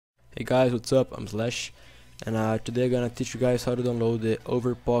Hey guys, what's up? I'm Slash, and today I'm gonna teach you guys how to download the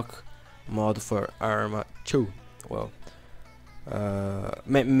Overpoch mod for Arma 2. Well,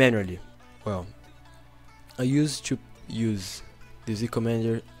 manually. Well, I used to use DayZ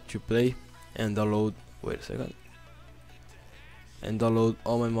Commander to play and download. Wait a second. And download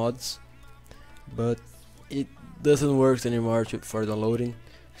all my mods, but it doesn't work anymore for downloading.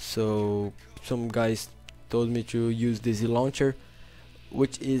 So some guys told me to use DayZ Launcher,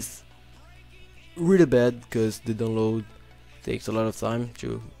 which is really bad because the download takes a lot of time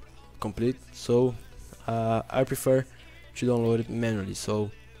to complete. So I prefer to download it manually. So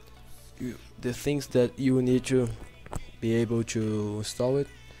the things that you need to be able to install it,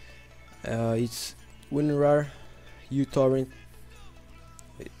 it's winRAR, uTorrent.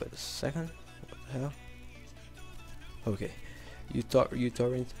 Wait a second, what the hell? Okay,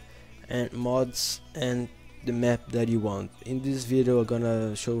 uTorrent and mods and the map that you want. In this video I'm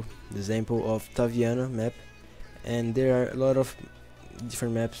gonna show the example of Taviana map, and there are a lot of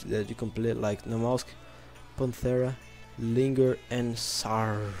different maps that you can play, like Namalsk, Panthera, Linger and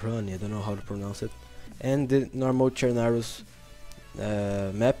Sarani, I don't know how to pronounce it, and the normal Chernarus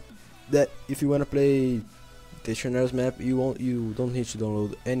map, that if you wanna play the Chernarus map you don't need to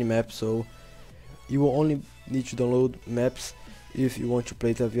download any map. So you will only need to download maps if you want to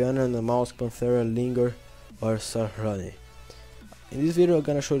play Taviana, Namalsk, Panthera, Linger or Sarani. In this video I'm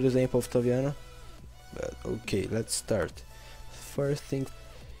gonna show the example of Taviana, but okay, let's start. First thing,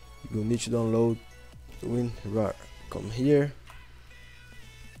 you need to download winRAR. Come here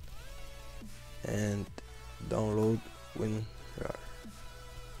and download winRAR.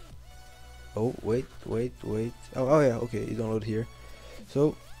 Oh wait, oh yeah, okay, you download here.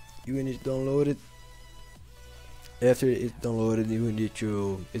 So you need to download it. After it's downloaded, you need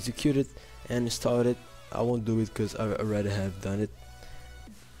to execute it and install it. I won't do it because I already have done it.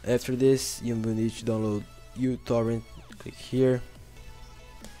 After this, you will need to download uTorrent. Click here,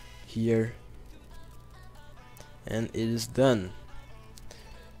 and it is done.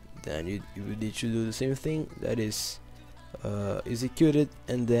 Then you will need to do the same thing, that is execute it,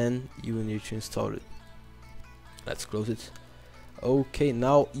 and then you will need to install it. Let's close it. Okay,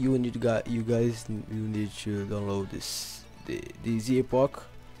 now you need to you need to download the DayZ Overpoch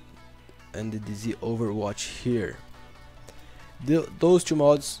and the DayZ Overwatch here. Those two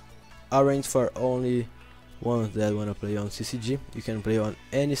mods are arranged for only ones that wanna play on CCG. You can play on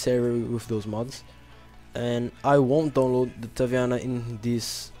any server with those mods, and I won't download the Taviana in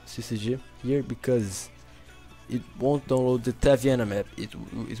this CCG here because it won't download the Taviana map. It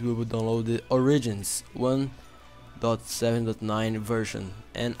will download the Origins 1.7.9 version,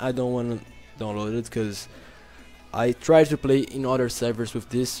 and I don't want to download it because I tried to play in other servers with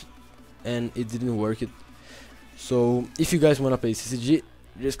this and it didn't work. So if you guys want to play CCG,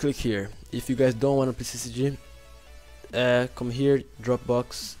 just click here. If you guys don't want to play CCG, come here,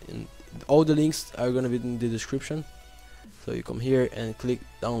 Dropbox, and all the links are gonna be in the description. So you come here and click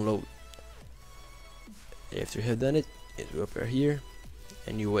download. After you have done it, it will appear here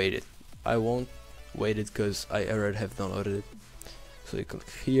and you wait it. I won't wait it because I already have downloaded it. So you click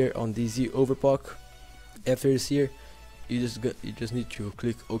here on DayZ Overpoch. After it's here, you just need to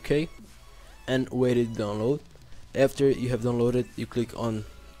click OK and wait it download. After you have downloaded, you click on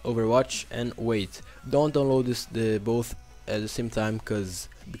Overwatch and wait. Don't download the both at the same time because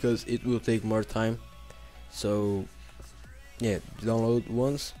it will take more time. So yeah, download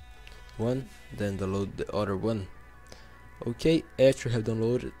one, then download the other one. Okay, after you have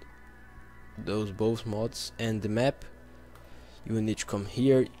downloaded those both mods and the map, you will need to come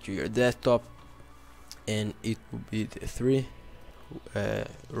here to your desktop, and it will be the three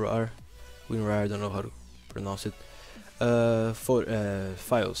winRAR, I don't know how to pronounce it, for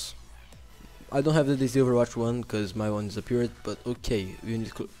files. I don't have the DayZ Overwatch one because my one disappeared, but okay, you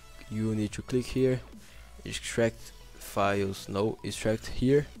need to click here, extract files, no, extract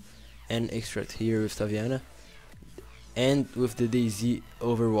here and extract here with Taviana and with the DayZ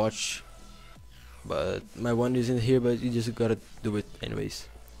Overwatch, but my one isn't here, but you just gotta do it anyways.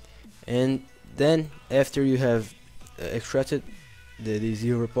 And then after you have extracted the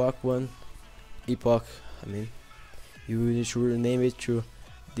DayZ Overpoch one, Epoch, I mean, you will need to rename it to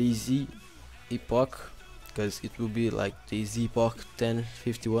DayZ Epoch because it will be like DayZ Epoch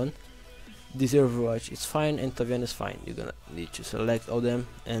 1051. DayZ Overwatch is fine and Taviana is fine. You're gonna need to select all them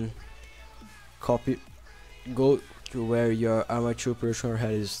and copy, go to where your Arma 2 operational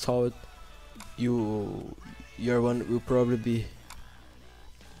head is installed. Your one will probably be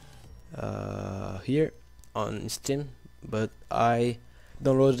here on Steam, but I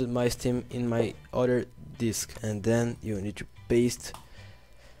downloaded my Steam in my other disk, and then you need to paste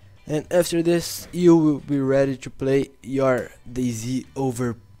And after this you will be ready to play your DayZ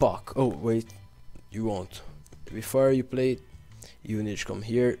Overpoch. Oh wait, you won't. Before you play it, you need to come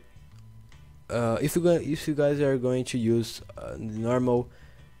here. If you guys are going to use the normal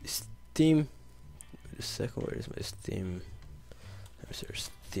Steam, wait a second, where is my Steam? There's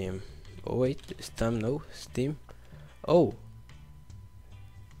Steam. Oh wait, Steam, no, Steam. Oh,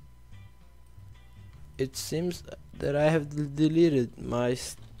 it seems that I have deleted my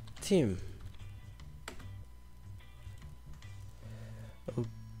Steam.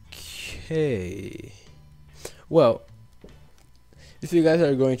 Okay, well, if you guys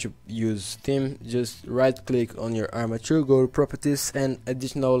are going to use Steam, just right click on your armature, go to properties and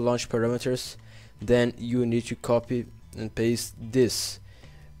additional launch parameters. Then you need to copy and paste this.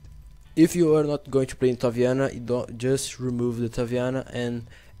 If you are not going to play in Taviana, you don't, just remove the Taviana and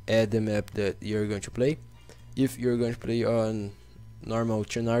add the map that you're going to play. If you're going to play on normal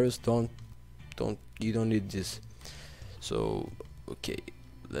scenarios, you don't need this. So okay,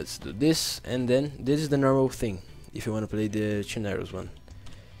 let's do this, and then this is the normal thing. If you want to play the scenarios one,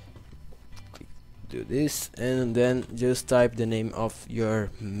 do this, and then just type the name of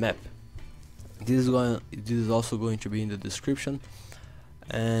your map. This is also going to be in the description.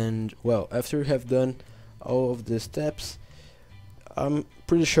 And well, after you have done all of the steps, I'm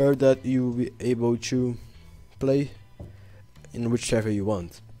pretty sure that you will be able to play in whichever you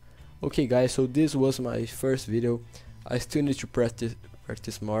want. Okay guys, so this was my first video. I still need to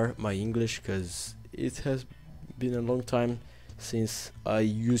practice more my English, because it has been a long time since I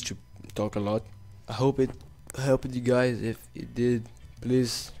used to talk a lot. I hope it helped you guys. If it did,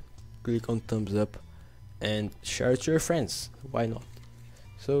 please click on thumbs up and share it to your friends. Why not?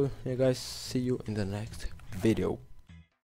 So yeah guys, see you in the next video.